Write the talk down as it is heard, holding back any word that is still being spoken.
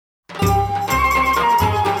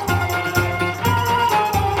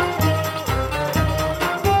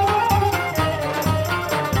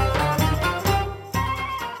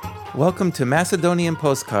Welcome to Macedonian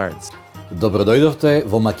Postcards. Dobrodojdovte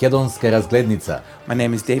vo Makedonska razglednica. My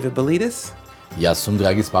name is David Belidis. Ja sam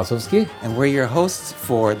Dragi Spasovski. And we're your hosts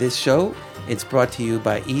for this show. It's brought to you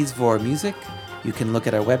by Izvor Music. You can look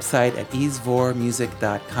at our website at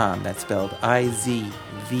izvormusic.com. That's spelled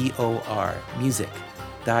I-Z-V-O-R,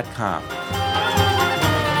 music.com.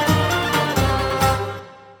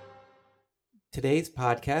 Today's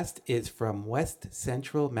podcast is from West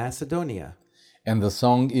Central Macedonia. And the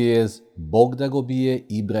song is Bog Da Go Bie,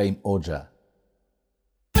 Ibrahim Oja.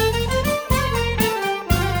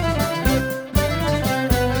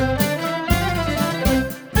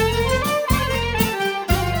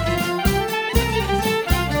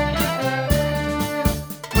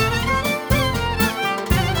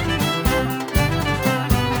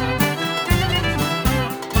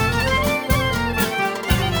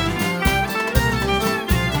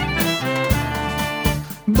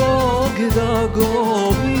 Da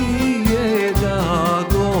go bie, da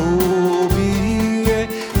go bie,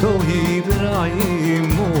 to Ibrahim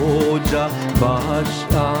Oja, baš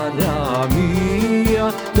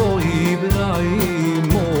aramija, to Ibrahim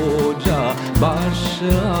Oja, baš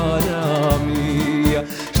aramija.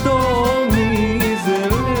 Što mi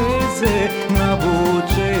izleze na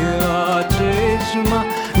bučeva češma,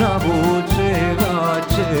 na bučeva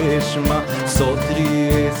češma,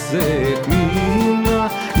 130 mina,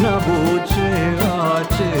 na bučeva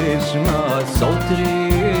češma,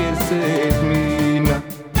 130 mina.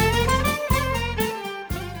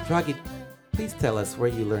 Dragi, please tell us where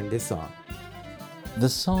you learned this song. The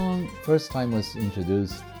song first time was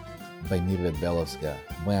introduced by Mila Belovska.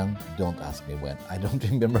 When? Don't ask me when. I don't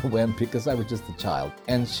remember when because I was just a child.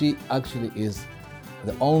 And she actually is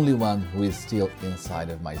the only one who is still inside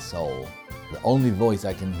of my soul. The only voice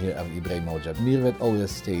I can hear of Ibrahim Oja. Mirvet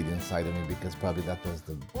always stayed inside of me because probably that was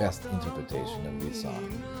the best interpretation of this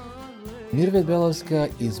song. Mirvet Belovska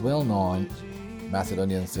is well-known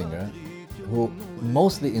Macedonian singer who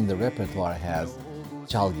mostly in the repertoire has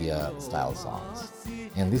čalgija style songs.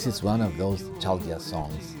 And this is one of those čalgija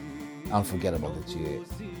songs, unforgettable, that she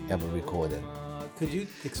ever recorded. Could you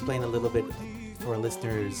explain a little bit for our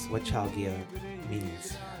listeners what čalgija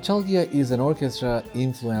means? Čalgija is an orchestra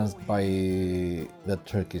influenced by the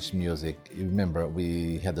Turkish music. You remember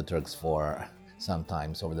we had the Turks for some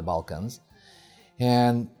times over the Balkans.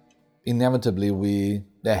 And inevitably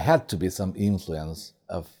there had to be some influence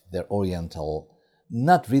of their oriental,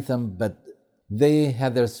 not rhythm, but they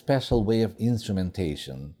had their special way of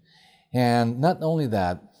instrumentation. And not only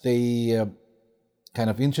that, they kind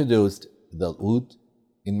of introduced the oud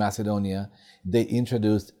in Macedonia. They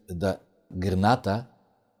introduced the granata.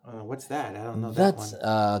 What's that? I don't know That's that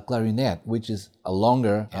one. clarinet, which is a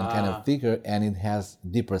longer and kind of thicker, and it has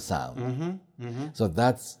deeper sound. So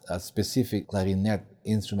that's a specific clarinet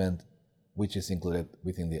instrument which is included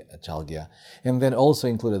within the čalgija. And then also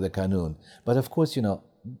included the kanun. But of course,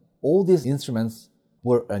 all these instruments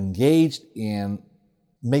were engaged in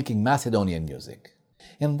making Macedonian music.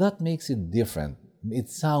 And that makes it different. It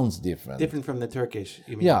sounds different. Different from the Turkish,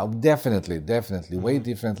 you mean? Yeah, definitely, way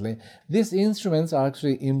differently. These instruments are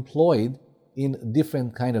actually employed in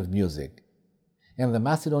different kind of music. And the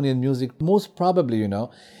Macedonian music, most probably,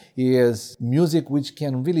 is music which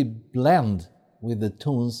can really blend with the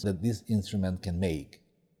tunes that this instrument can make.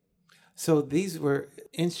 So these were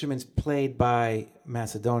instruments played by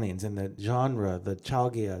Macedonians, and the genre, the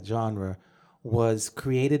čalgija genre, was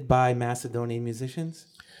created by Macedonian musicians?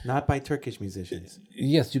 Not by Turkish musicians.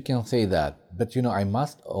 Yes, you can say that. But, I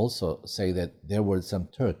must also say that there were some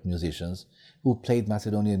Turk musicians who played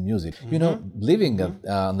Macedonian music. Living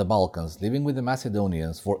on the Balkans, living with the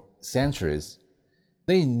Macedonians for centuries,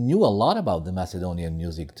 they knew a lot about the Macedonian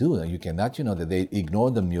music too. You cannot, that they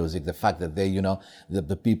ignored the music, the fact that they,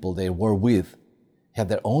 the people they were with had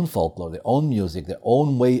their own folklore, their own music, their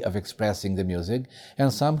own way of expressing the music.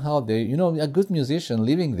 And somehow they, a good musician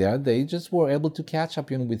living there, they just were able to catch up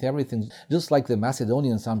with everything. Just like the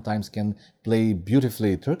Macedonians sometimes can play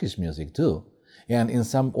beautifully Turkish music too. And in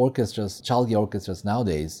some orchestras, čalgija orchestras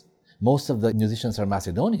nowadays, most of the musicians are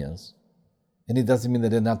Macedonians. And it doesn't mean that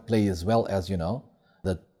they not play as well as,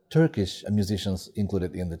 the Turkish musicians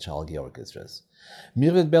included in the čalgija orchestras.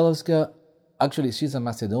 Mirvet Belovska, actually, she's a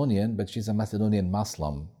Macedonian, but she's a Macedonian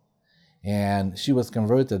Muslim. And she was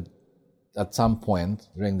converted at some point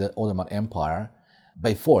during the Ottoman Empire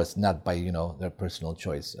by force, not by, their personal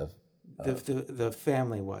choice of... The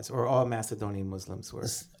family was, or all Macedonian Muslims were?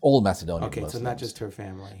 All Macedonian Okay, Muslims. so not just her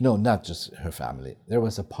family. No, not just her family. There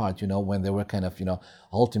was a part, when they were kind of,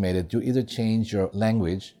 ultimated, you either change your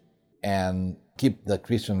language and keep the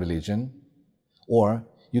Christian religion, or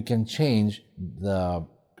you can change the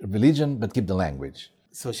religion, but keep the language.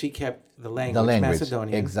 So she kept the language, The language,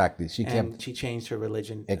 Macedonian. exactly. She changed her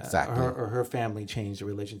religion. Exactly. Her family changed the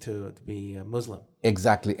religion to be Muslim.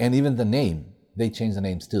 Exactly. And even the name, they changed the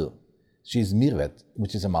names too. She's Mirvet,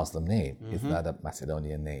 which is a Muslim name. It's not a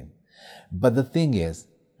Macedonian name. But the thing is,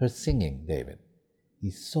 her singing, David,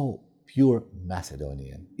 is so pure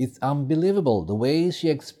Macedonian. It's unbelievable the way she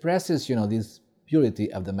expresses, this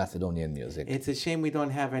purity of the Macedonian music. It's a shame we don't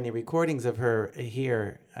have any recordings of her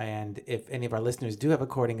here. And if any of our listeners do have a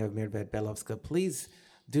recording of Mila Belovska, please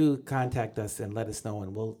do contact us and let us know,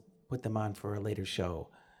 and we'll put them on for a later show.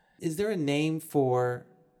 Is there a name for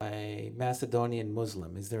a Macedonian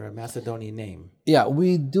Muslim? Is there a Macedonian name? Yeah,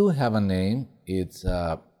 we do have a name. It's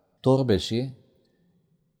Torbeshi.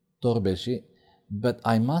 But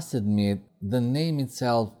I must admit, the name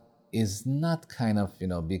itself is not kind of,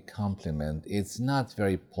 big compliment. It's not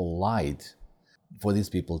very polite for these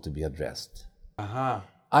people to be addressed.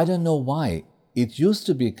 I don't know why. It used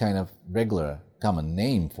to be kind of regular, common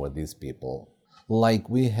name for these people. Like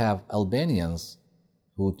we have Albanians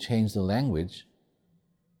who changed the language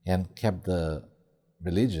and kept the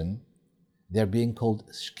religion. They're being called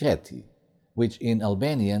shkreti, which in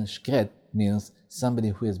Albanian, shkret means somebody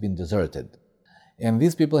who has been deserted. And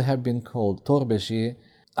these people have been called Torbeshi.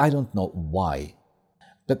 I don't know why.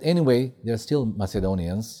 But anyway, they're still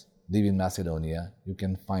Macedonians, live in Macedonia. You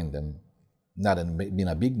can find them, not in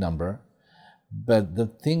a big number. But the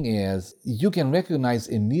thing is, you can recognize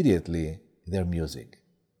immediately their music.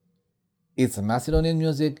 It's a Macedonian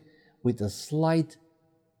music with a slight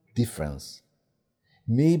difference.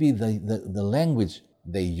 Maybe the language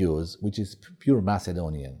they use, which is pure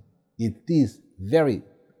Macedonian, it is very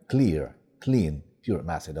clear, clean, pure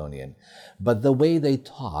Macedonian. But the way they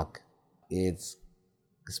talk, it's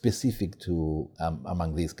specific to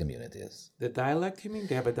among these communities. The dialect, you mean?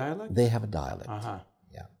 They have a dialect? They have a dialect.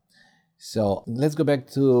 Yeah. So let's go back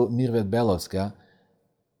to Mila Belovska.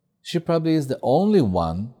 She probably is the only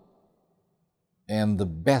one and the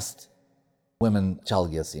best women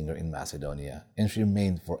čalgija singer in Macedonia, and she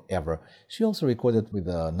remained forever. She also recorded with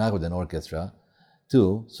the Narodan Orchestra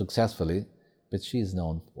too, successfully, but she is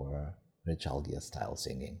known for her čalgija style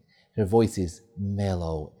singing. Her voice is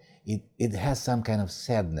mellow. It has some kind of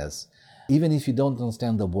sadness. Even if you don't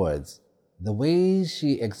understand the words, the way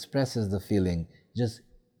she expresses the feeling just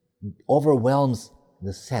overwhelms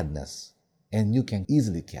the sadness, and you can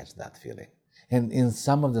easily catch that feeling. And in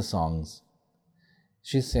some of the songs,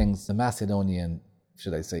 she sings the Macedonian,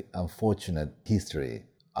 should I say, unfortunate history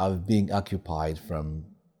of being occupied from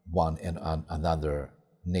one and another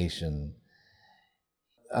nation.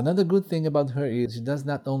 Another good thing about her is she does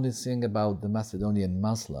not only sing about the Macedonian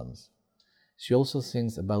Muslims, she also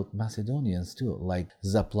sings about Macedonians too, like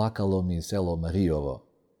Zaplakalo mi selo Marijovo.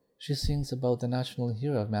 She sings about the national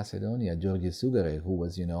hero of Macedonia, Dragi, who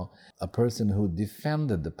was, a person who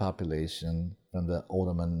defended the population from the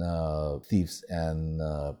Ottoman thieves and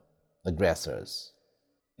aggressors.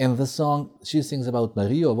 And the song, she sings about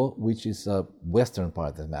Marijovo, which is a western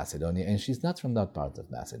part of Macedonia, and she's not from that part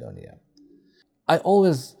of Macedonia. I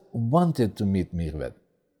always wanted to meet Mirvet,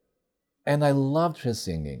 and I loved her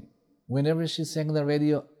singing. Whenever she sang on the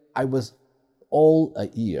radio, I was all a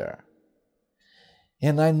ear.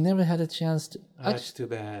 And I never had a chance to... That's too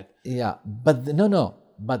bad. Yeah, but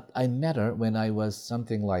but I met her when I was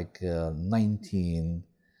something like 19,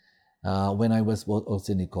 when I was with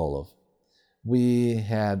Otse Nikolov. We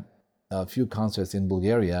had a few concerts in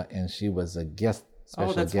Bulgaria, and she was a guest,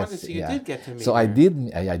 special that's guest. wonderful. So you did get to meet her. So I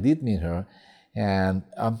did meet her, and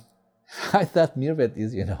I thought Mirvet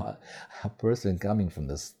is, a person coming from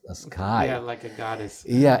the sky. Yeah, like a goddess.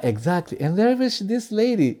 Yeah, exactly. And there was this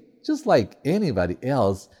lady, just like anybody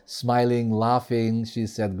else, smiling, laughing. She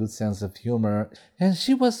said good sense of humor. And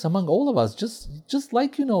she was among all of us, just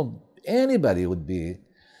like, anybody would be.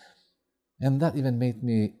 And that even made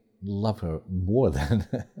me love her more than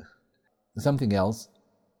something else.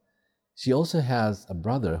 She also has a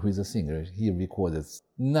brother who is a singer. He recorded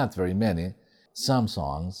not very many, some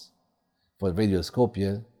songs for Radio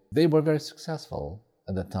Skopje. They were very successful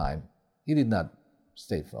at the time. He did not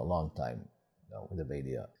stay for a long time with the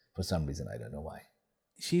radio. For some reason, I don't know why.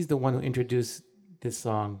 She's the one who introduced this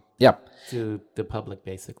song to the public,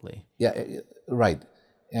 basically. Yeah, right.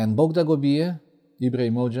 And Bog Da Go Bie,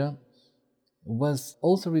 Ibrahim Moja, was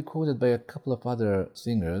also recorded by a couple of other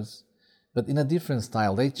singers, but in a different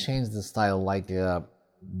style. They changed the style, like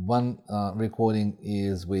one recording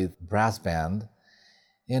is with brass band,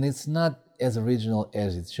 and it's not as original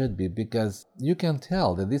as it should be, because you can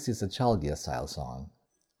tell that this is a čalgija style song.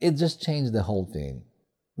 It just changed the whole thing.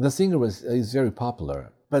 The singer is very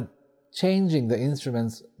popular, but changing the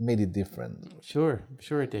instruments made it different. Sure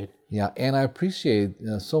it did. Yeah, and I appreciate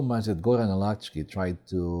so much that Goran Alački tried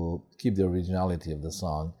to keep the originality of the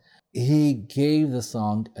song. He gave the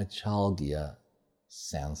song a čalgija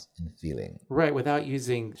sense and feeling. Right, without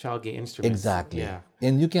using čalgija instruments. Exactly. Yeah.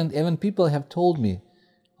 And even people have told me,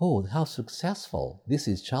 oh, how successful. This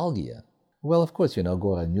is čalgija. Well, of course,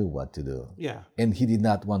 Goran knew what to do. Yeah. And he did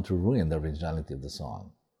not want to ruin the originality of the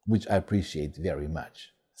song, which I appreciate very much.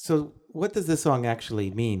 So what does the song actually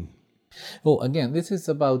mean? Oh, again, this is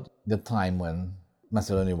about the time when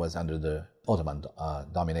Macedonia was under the Ottoman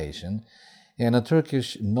domination. And a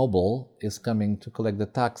Turkish noble is coming to collect the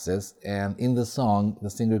taxes. And in the song, the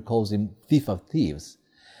singer calls him thief of thieves.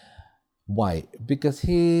 Why? Because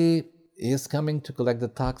he is coming to collect the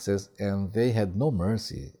taxes and they had no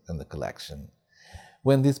mercy in the collection.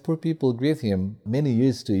 When these poor people greet him, many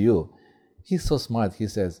years to you, he's so smart, he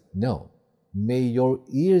says, no, may your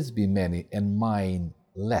years be many and mine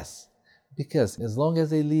less. Because as long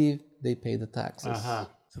as they live, they pay the taxes.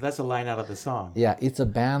 So that's a line out of the song. Yeah, it's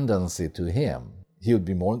abundance to him. He would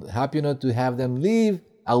be more happy to have them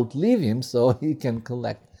outlive him so he can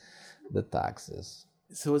collect the taxes.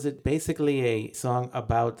 So is it basically a song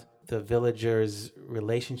about the villager's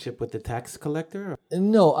relationship with the tax collector?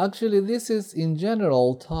 No, actually, this is in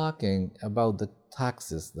general talking about the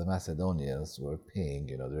taxes the Macedonians were paying,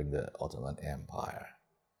 during the Ottoman Empire.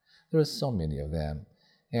 There are so many of them,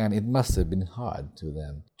 and it must have been hard to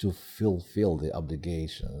them to fulfill the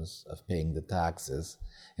obligations of paying the taxes.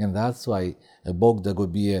 And that's why Bog Da Go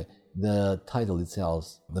Bie, the title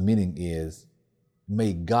itself, the meaning is,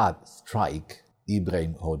 may God strike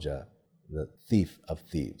Ibrahim Hoxha, the thief of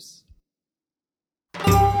thieves.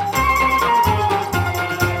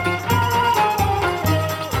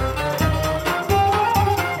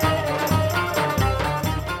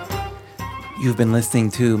 You've been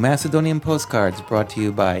listening to Macedonian Postcards brought to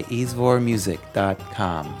you by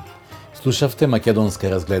izvormusic.com. Слушавте Македонска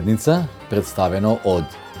разгледница, представено од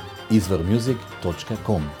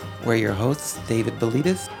izvormusic.com. We're your hosts, David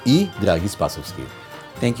Belidis и Драги Спасовски.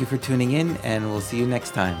 Thank you for tuning in, and we'll see you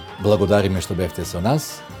next time. Благодариме што бевте со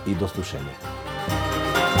нас и до слушање.